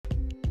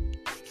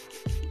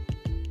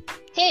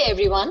Hey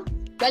everyone,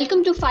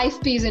 welcome to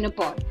 5 Ps in a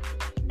Pod.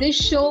 This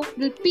show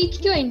will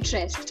pique your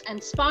interest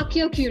and spark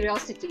your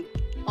curiosity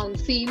on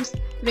themes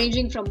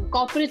ranging from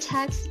corporate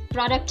hacks,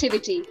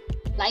 productivity,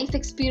 life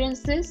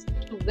experiences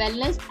to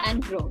wellness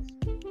and growth.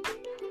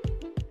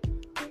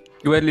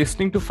 You are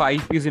listening to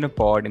 5 Ps in a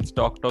Pod in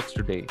Stock Talks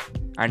today.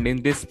 And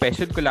in this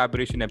special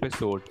collaboration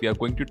episode, we are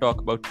going to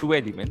talk about two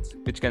elements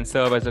which can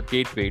serve as a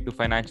gateway to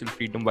financial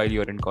freedom while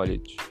you are in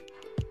college.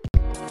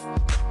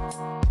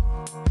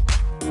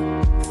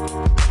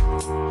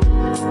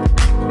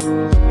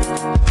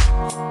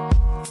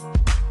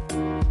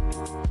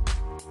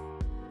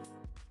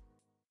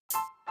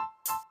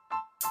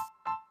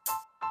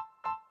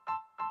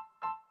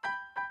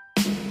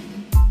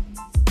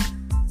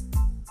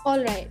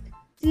 Alright,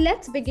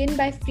 let's begin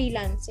by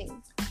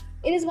freelancing.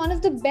 It is one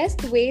of the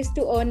best ways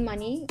to earn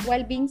money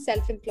while being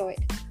self-employed.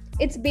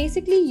 It's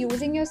basically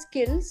using your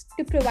skills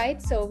to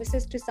provide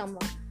services to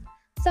someone.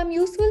 Some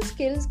useful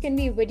skills can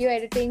be video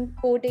editing,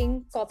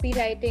 coding,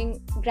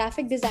 copywriting,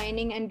 graphic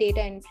designing, and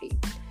data entry.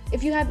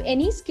 If you have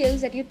any skills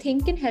that you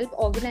think can help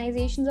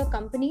organizations or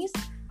companies,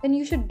 then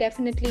you should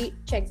definitely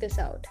check this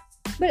out.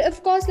 But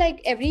of course,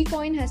 like every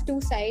coin has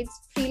two sides,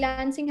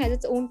 freelancing has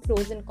its own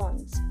pros and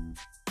cons.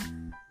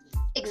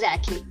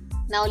 Exactly.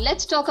 Now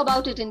let's talk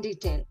about it in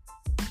detail.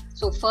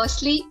 So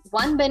firstly,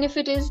 one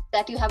benefit is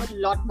that you have a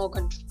lot more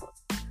control.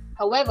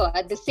 However,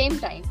 at the same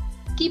time,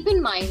 keep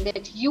in mind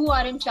that you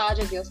are in charge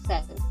of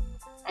yourself,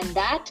 and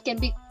that can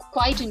be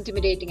quite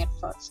intimidating at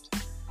first.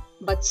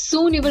 But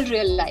soon you will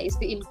realize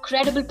the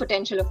incredible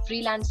potential of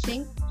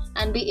freelancing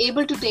and be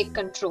able to take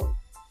control.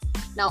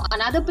 Now,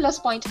 another plus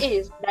point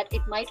is that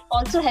it might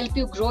also help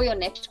you grow your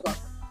network.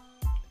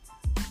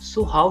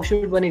 So how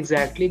should one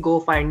exactly go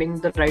finding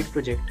the right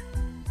project?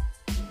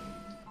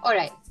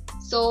 Alright,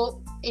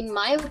 so in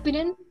my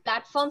opinion,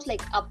 platforms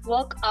like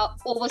Upwork are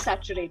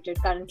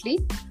oversaturated currently.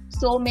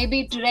 So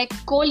maybe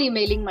direct cold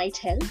emailing might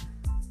help.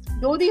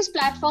 Though these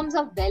platforms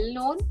are well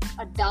known,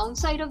 a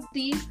downside of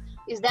these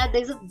is that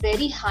there's a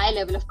very high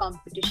level of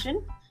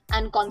competition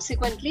and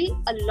consequently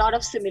a lot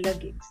of similar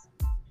gigs.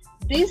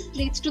 This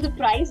leads to the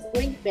price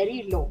going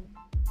very low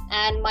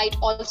and might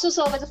also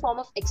serve as a form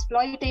of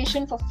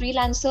exploitation for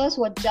freelancers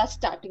who are just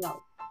starting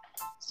out.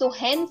 So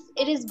hence,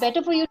 it is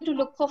better for you to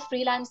look for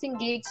freelancing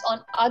gigs on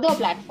other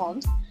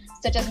platforms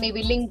such as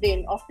maybe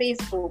LinkedIn or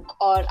Facebook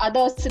or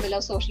other similar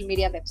social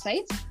media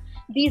websites.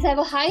 These have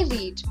a high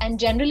reach and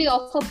generally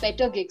offer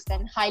better gigs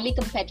than highly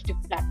competitive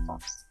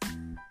platforms.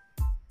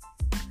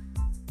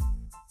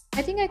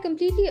 I think I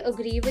completely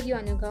agree with you,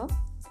 Anuga.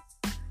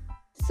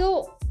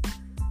 So,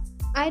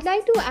 I'd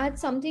like to add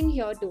something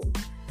here too.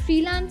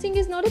 Freelancing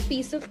is not a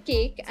piece of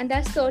cake, and there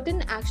are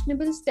certain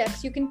actionable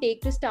steps you can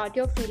take to start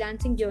your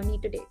freelancing journey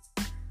today.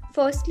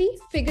 Firstly,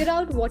 figure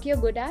out what you're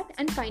good at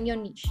and find your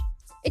niche.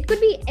 It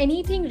could be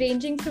anything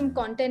ranging from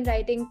content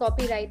writing,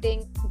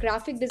 copywriting,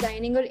 graphic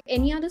designing, or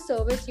any other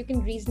service you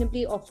can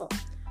reasonably offer.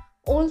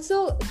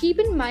 Also, keep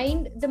in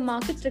mind the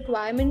market's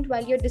requirement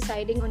while you're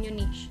deciding on your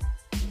niche.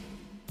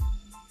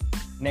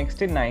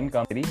 Next in line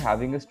comes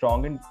having a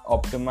strong and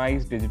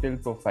optimized digital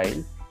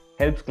profile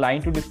helps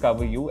client to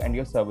discover you and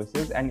your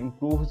services and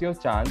improves your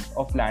chance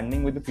of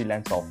landing with the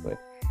freelance offer.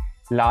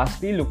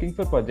 Lastly, looking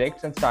for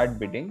projects and start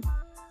bidding.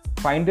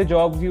 Find the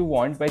jobs you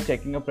want by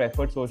checking your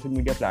preferred social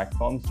media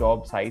platforms,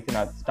 job sites,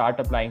 and start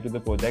applying to the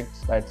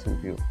projects that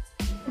suit you.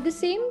 At the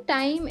same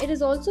time, it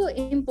is also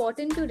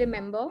important to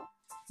remember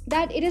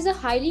that it is a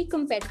highly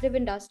competitive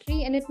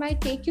industry and it might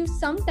take you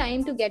some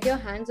time to get your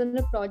hands on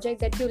a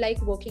project that you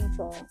like working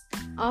for.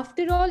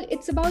 After all,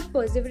 it's about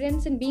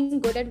perseverance and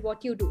being good at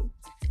what you do.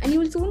 And you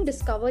will soon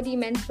discover the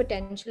immense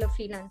potential of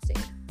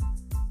freelancing.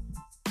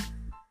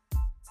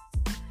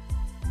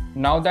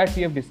 Now that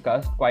we have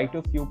discussed quite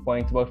a few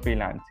points about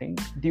freelancing,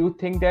 do you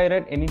think there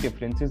are any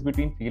differences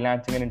between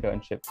freelancing and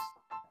internships?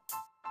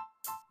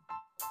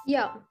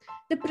 Yeah,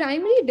 the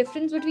primary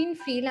difference between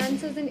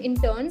freelancers and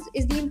interns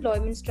is the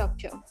employment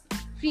structure.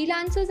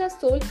 Freelancers are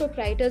sole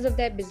proprietors of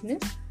their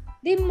business.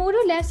 They more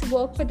or less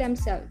work for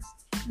themselves.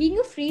 Being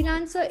a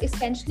freelancer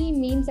essentially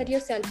means that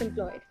you're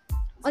self-employed.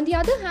 On the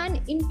other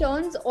hand,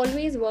 interns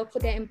always work for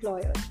their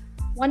employer.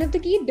 One of the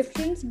key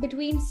differences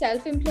between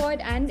self-employed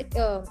and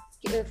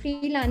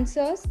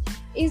freelancers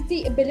is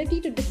the ability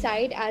to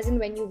decide as and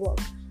when you work.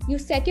 You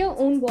set your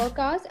own work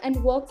hours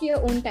and work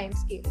your own time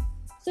scale.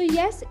 So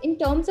yes, in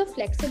terms of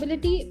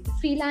flexibility,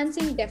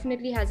 freelancing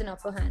definitely has an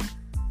upper hand.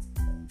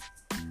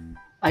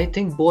 I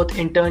think both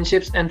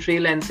internships and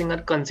freelancing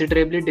are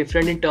considerably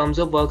different in terms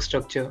of work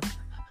structure.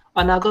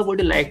 Anaga, would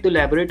you like to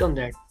elaborate on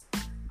that?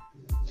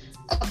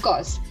 Of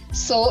course.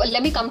 So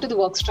let me come to the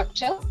work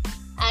structure.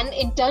 An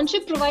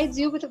internship provides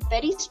you with a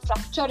very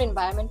structured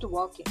environment to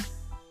work in.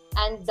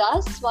 And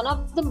thus, one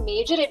of the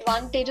major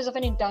advantages of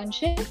an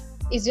internship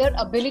is your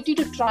ability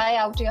to try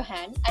out your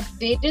hand at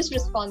various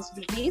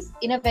responsibilities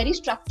in a very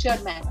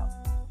structured manner.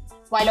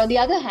 While on the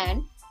other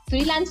hand,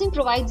 freelancing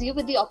provides you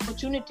with the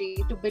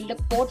opportunity to build a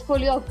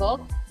portfolio of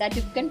work that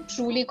you can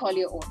truly call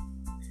your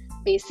own.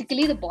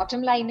 Basically, the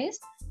bottom line is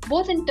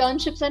both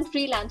internships and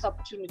freelance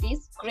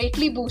opportunities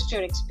greatly boost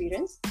your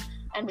experience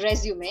and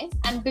resume,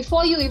 and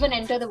before you even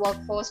enter the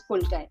workforce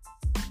full time.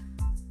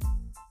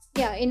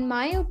 Yeah, in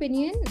my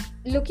opinion,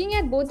 looking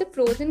at both the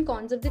pros and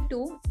cons of the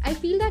two, I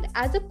feel that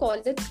as a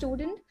college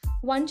student,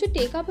 one should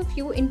take up a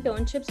few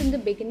internships in the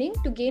beginning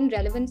to gain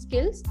relevant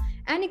skills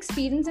and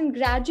experience and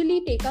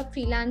gradually take up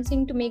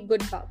freelancing to make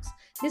good bucks.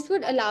 This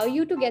would allow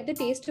you to get the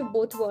taste of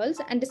both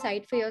worlds and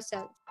decide for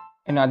yourself.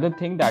 Another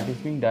thing that is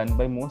being done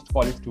by most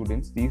college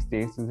students these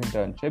days is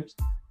internships.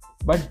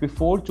 But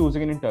before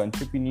choosing an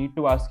internship, you need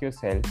to ask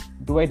yourself,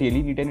 do I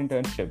really need an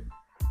internship?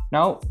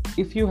 Now,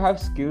 if you have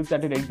skills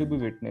that are ready to be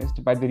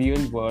witnessed by the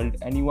real world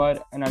and you are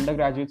an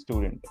undergraduate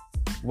student,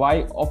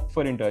 why opt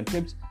for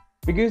internships?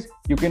 Because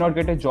you cannot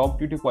get a job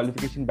due to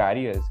qualification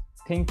barriers.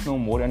 Think no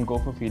more and go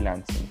for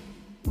freelancing.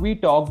 We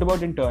talked about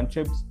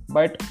internships,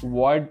 but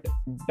what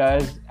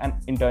does an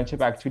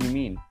internship actually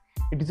mean?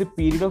 It is a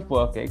period of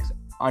work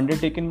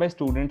undertaken by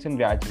students and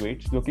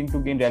graduates looking to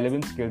gain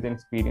relevant skills and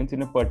experience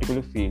in a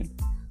particular field.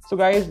 So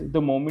guys,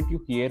 the moment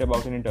you hear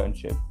about an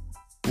internship,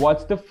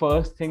 what's the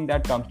first thing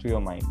that comes to your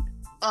mind?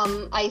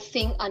 I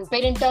think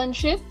unpaid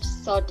internship,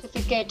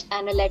 certificate,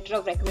 and a letter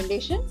of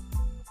recommendation.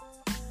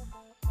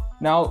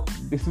 Now,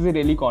 this is a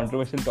really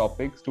controversial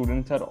topic.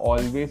 Students are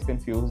always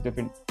confused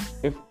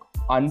if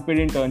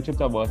unpaid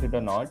internships are worth it or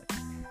not.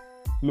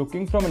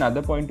 Looking from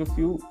another point of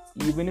view,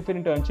 even if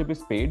an internship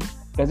is paid,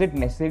 does it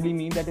necessarily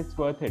mean that it's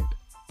worth it?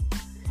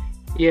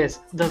 Yes,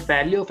 the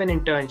value of an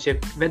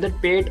internship, whether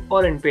paid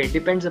or unpaid,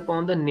 depends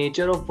upon the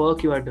nature of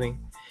work you are doing.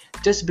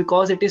 Just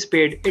because it is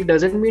paid, it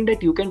doesn't mean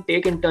that you can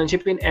take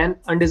internship in an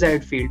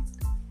undesired field.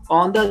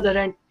 On the other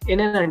hand,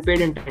 in an unpaid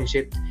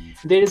internship,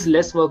 there is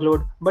less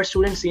workload, but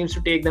students seem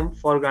to take them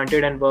for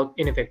granted and work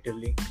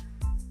ineffectively.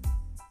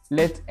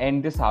 Let's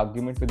end this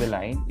argument with a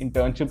line.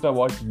 Internships are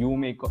what you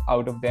make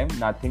out of them,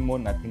 nothing more,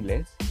 nothing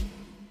less.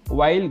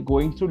 While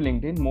going through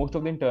LinkedIn, most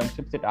of the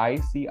internships that I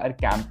see are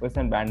campus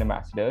and brand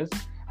ambassadors,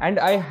 and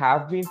I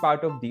have been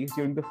part of these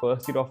during the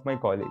first year of my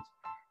college.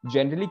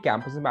 Generally,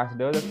 campus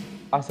ambassadors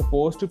are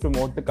supposed to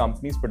promote the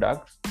company's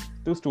products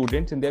to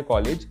students in their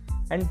college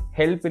and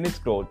help in its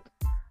growth.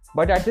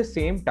 But at the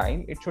same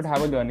time, it should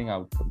have a learning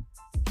outcome.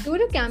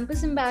 You're a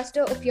campus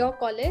ambassador of your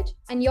college,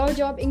 and your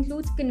job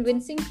includes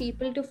convincing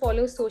people to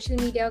follow social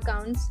media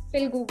accounts,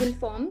 fill Google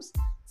Forms.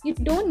 You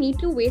don't need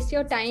to waste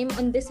your time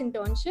on this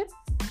internship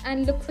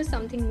and look for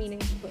something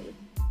meaningful.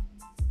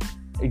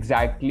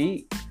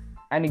 Exactly.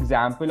 An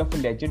example of a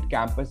legit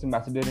campus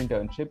ambassador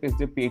internship is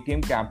the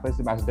Paytm Campus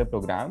Ambassador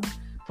Program.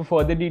 For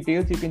further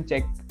details, you can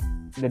check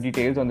the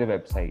details on the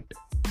website.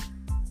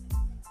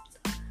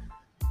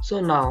 So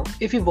now,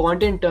 if you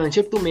want an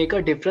internship to make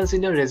a difference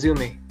in your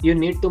resume, you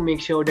need to make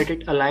sure that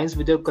it aligns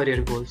with your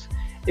career goals.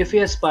 If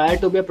you aspire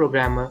to be a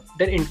programmer,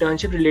 then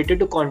internship related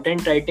to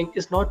content writing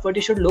is not what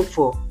you should look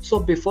for. So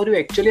before you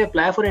actually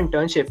apply for an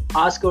internship,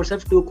 ask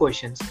yourself two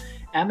questions.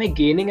 Am I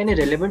gaining any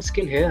relevant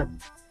skill here?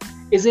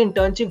 Is the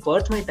internship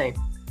worth my time?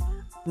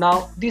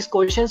 Now, these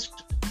questions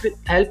will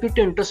help you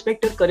to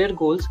introspect your career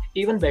goals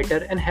even better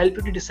and help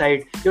you to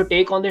decide your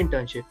take on the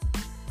internship.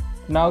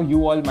 Now,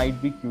 you all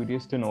might be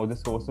curious to know the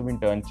source of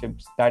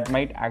internships that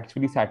might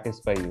actually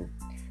satisfy you.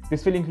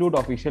 This will include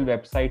official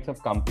websites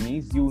of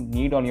companies you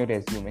need on your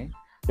resume,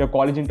 your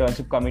college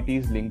internship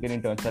committees,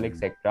 LinkedIn, Internsell,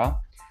 etc.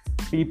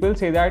 People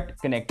say that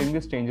connecting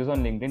with strangers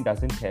on LinkedIn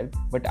doesn't help,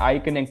 but I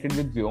connected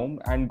with Vyom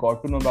and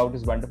got to know about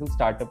this wonderful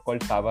startup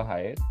called Sava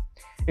Hire.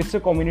 It's a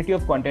community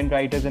of content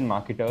writers and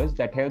marketers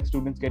that help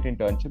students get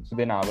internships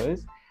within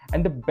hours,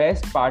 and the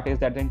best part is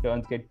that the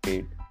interns get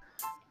paid.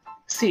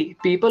 See,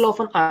 people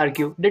often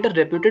argue that a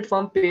reputed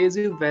firm pays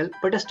you well,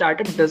 but a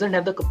startup doesn't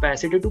have the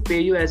capacity to pay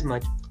you as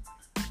much.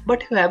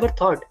 But you ever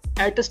thought,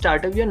 at a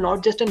startup you're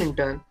not just an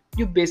intern,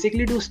 you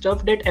basically do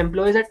stuff that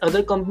employees at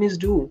other companies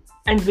do.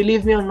 And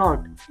believe me or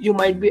not, you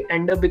might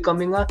end up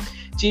becoming a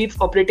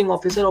chief operating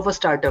officer of a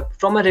startup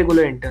from a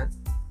regular intern.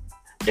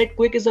 That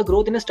quick is the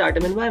growth in a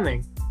startup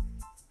environment.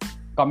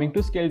 Coming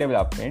to skill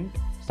development,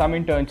 some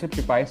internships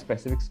require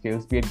specific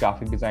skills, be it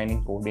graphic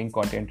designing, coding,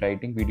 content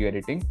writing, video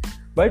editing.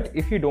 But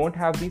if you don't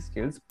have these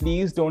skills,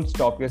 please don't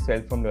stop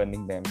yourself from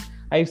learning them.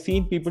 I've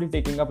seen people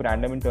taking up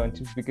random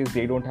internships because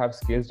they don't have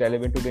skills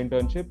relevant to the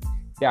internship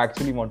they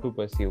actually want to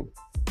pursue.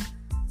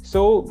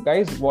 So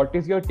guys, what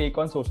is your take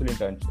on social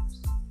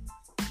internships?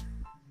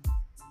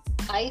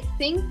 I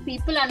think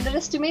people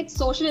underestimate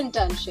social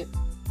internship,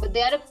 but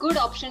they are a good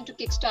option to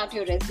kickstart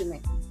your resume.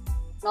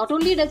 Not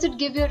only does it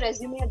give your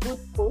resume a good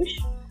push,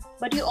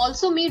 but you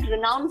also meet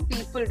renowned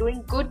people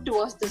doing good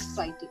towards the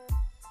society.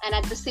 And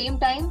at the same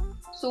time,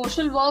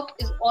 social work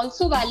is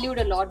also valued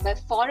a lot by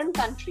foreign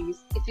countries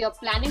if you are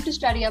planning to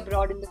study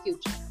abroad in the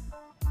future.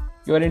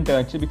 Your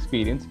internship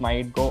experience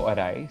might go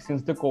awry.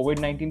 Since the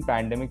COVID-19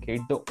 pandemic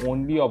hit, the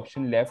only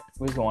option left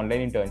was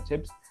online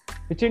internships,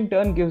 which in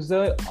turn gives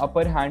the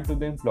upper hand to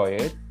the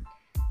employer.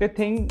 The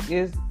thing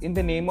is, in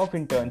the name of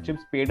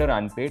internships, paid or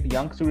unpaid,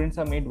 young students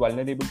are made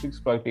vulnerable to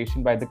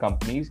exploitation by the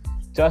companies.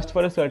 Just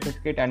for a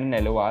certificate and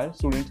an LOR,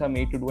 students are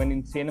made to do an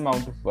insane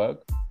amount of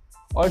work,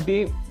 or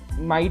they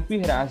might be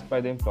harassed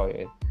by the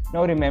employer.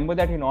 Now remember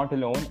that you're not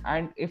alone,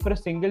 and if for a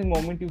single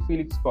moment you feel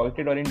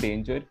exploited or in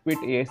danger, quit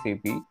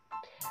ASAP.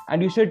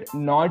 And you should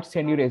not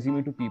send your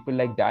resume to people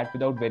like that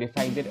without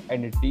verifying their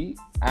identity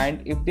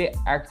and if they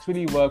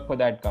actually work for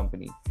that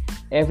company.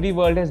 Every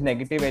world has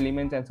negative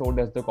elements, and so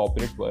does the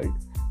corporate world.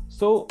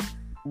 So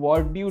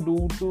what do you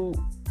do to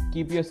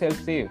keep yourself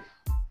safe?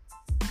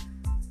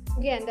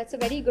 Again, that's a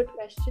very good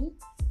question.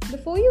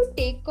 Before you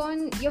take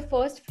on your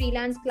first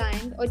freelance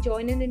client or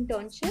join an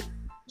internship,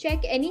 check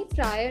any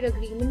prior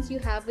agreements you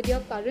have with your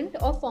current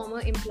or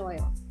former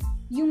employer.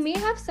 You may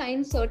have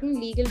signed certain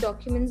legal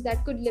documents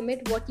that could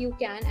limit what you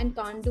can and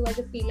can't do as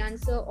a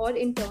freelancer or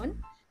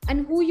intern,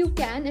 and who you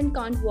can and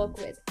can't work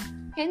with.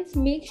 Hence,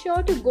 make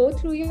sure to go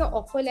through your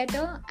offer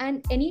letter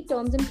and any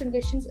terms and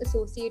conditions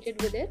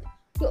associated with it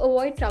to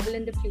avoid trouble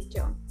in the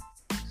future.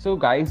 So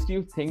guys, do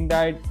you think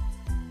that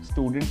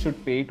students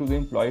should pay to the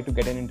employer to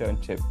get an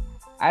internship?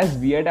 As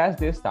weird as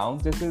this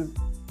sounds, this is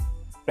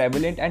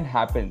prevalent and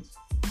happens.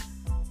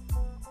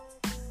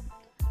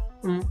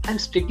 I'm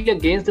strictly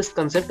against this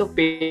concept of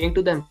paying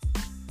to the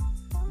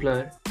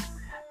employer.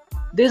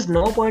 There's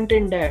no point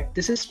in that.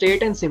 This is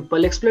straight and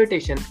simple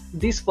exploitation.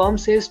 These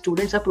firms say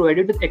students are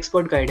provided with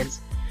expert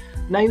guidance.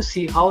 Now you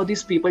see how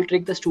these people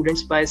trick the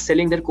students by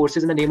selling their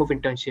courses in the name of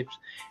internships.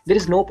 There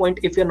is no point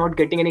if you're not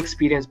getting any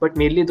experience, but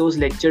merely those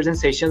lectures and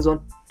sessions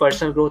on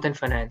personal growth and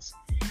finance.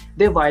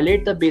 They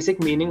violate the basic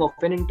meaning of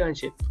an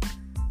internship.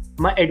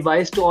 My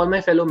advice to all my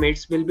fellow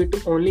mates will be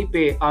to only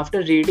pay after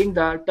reading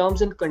the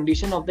terms and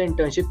conditions of the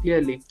internship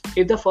clearly.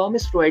 If the firm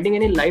is providing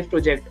any live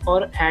project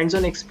or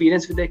hands-on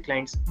experience with their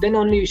clients, then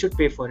only you should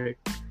pay for it.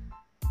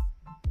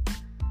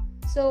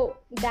 So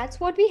that's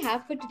what we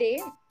have for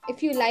today.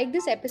 If you like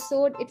this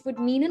episode, it would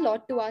mean a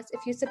lot to us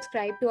if you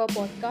subscribe to our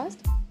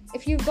podcast.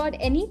 If you've got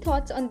any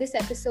thoughts on this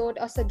episode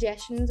or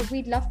suggestions,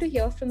 we'd love to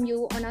hear from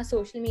you on our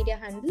social media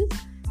handles,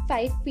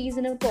 5Ps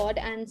in a pod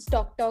and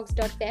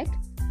stocktalks.tech.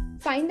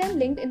 Find them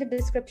linked in the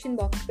description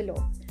box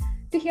below.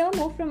 To hear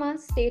more from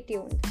us, stay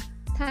tuned.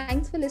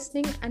 Thanks for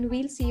listening, and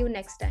we'll see you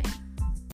next time.